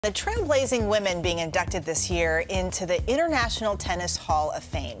The Trailblazing women being inducted this year into the International Tennis Hall of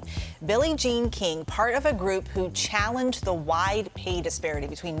Fame. Billie Jean King, part of a group who challenged the wide pay disparity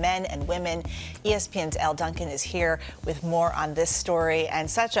between men and women. ESPN's Elle Duncan is here with more on this story, and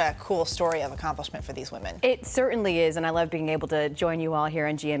such a cool story of accomplishment for these women. It certainly is, and I love being able to join you all here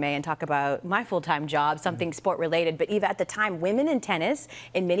on GMA and talk about my full-time job, something sport-related. But Eva, at the time, women in tennis,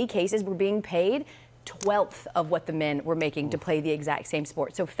 in many cases, were being paid 1/12 of what the men were making to play the exact same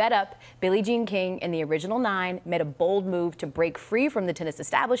sport. So fed up, Billie Jean King and the original 9 made a bold move to break free from the tennis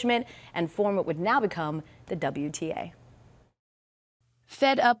establishment and form what would now become the WTA.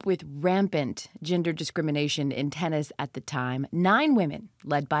 Fed up with rampant gender discrimination in tennis at the time, 9 women,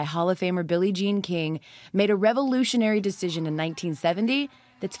 led by Hall of Famer Billie Jean King, made a revolutionary decision in 1970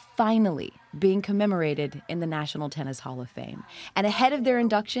 that's finally being commemorated in the National Tennis Hall of Fame. And ahead of their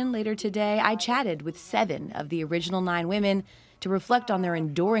induction later today, I chatted with 7 of the original 9 women to reflect on their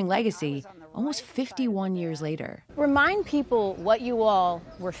enduring legacy almost 51 years later. Remind people what you all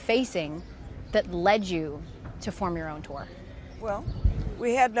were facing that led you to form your own tour. Well,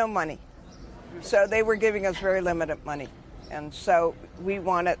 we had no money, so they were giving us very limited money. And so we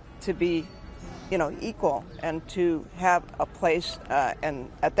wanted to be equal and to have a place. And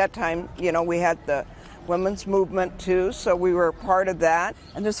at that time, we had the women's movement too, so we were part of that.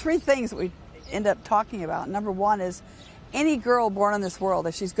 And there's 3 things that we end up talking about. Number 1 is any girl born in this world,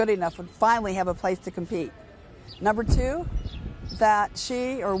 if she's good enough, would finally have a place to compete. Number 2, that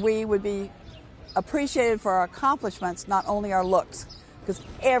she or we would be appreciated for our accomplishments, not only our looks, because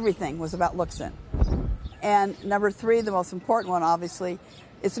everything was about looks then. And number 3, the most important one, obviously,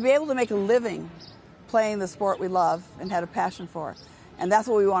 is to be able to make a living playing the sport we love and had a passion for. And that's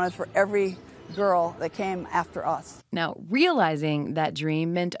what we wanted for every girl that came after us. Now, realizing that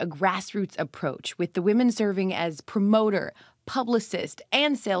dream meant a grassroots approach, with the women serving as promoter, publicist,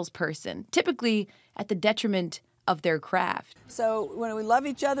 and salesperson, typically at the detriment of their craft. So when we love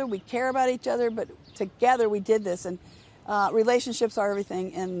each other, we care about each other, but together we did this. And relationships are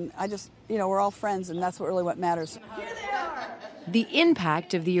everything. And I just, we're all friends, and that's what matters. Here they are. The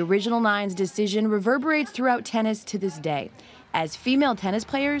impact of the original 9's decision reverberates throughout tennis to this day, as female tennis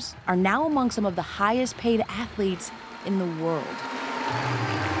players are now among some of the highest paid athletes in the world.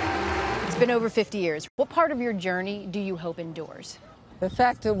 It's been over 50 years. What part of your journey do you hope endures? The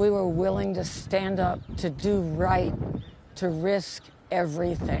fact that we were willing to stand up, to do right, to risk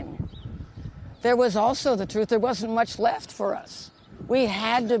everything. There was also the truth, there wasn't much left for us. We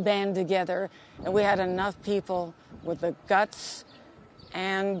had to band together, and we had enough people with the guts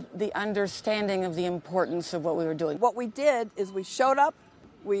and the understanding of the importance of what we were doing. What we did is we showed up,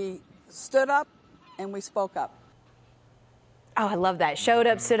 we stood up, and we spoke up. Oh, I love that. Showed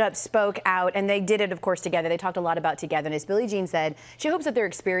up, stood up, spoke out, and they did it, of course, together. They talked a lot about togetherness. Billie Jean said she hopes that their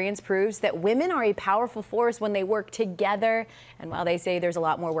experience proves that women are a powerful force when they work together. And while they say there's a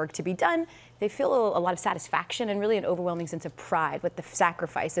lot more work to be done, they feel a lot of satisfaction and really an overwhelming sense of pride with the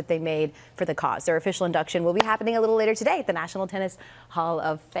sacrifice that they made for the cause. Their official induction will be happening a little later today at the National Tennis Hall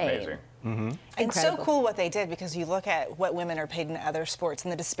of Fame. Amazing. Mm-hmm. And so cool what they did, because you look at what women are paid in other sports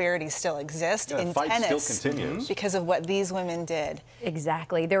and the disparities still exist in tennis still continues because of what these women did.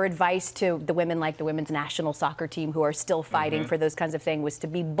 Exactly. Their advice to the women, like the women's national soccer team who are still fighting for those kinds of things, was to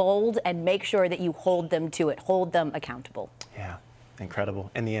be bold and make sure that you hold them to it, hold them accountable. Yeah,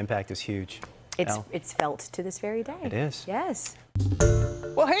 incredible. And the impact is huge. It's felt to this very day. It is. Yes.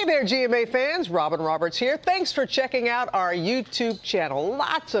 Well, hey there, GMA fans. Robin Roberts here. Thanks for checking out our YouTube channel.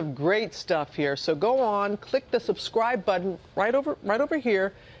 Lots of great stuff here. So go on, click the subscribe button right over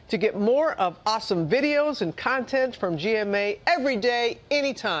here to get more of awesome videos and content from GMA every day,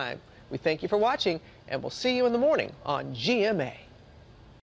 anytime. We thank you for watching, and we'll see you in the morning on GMA.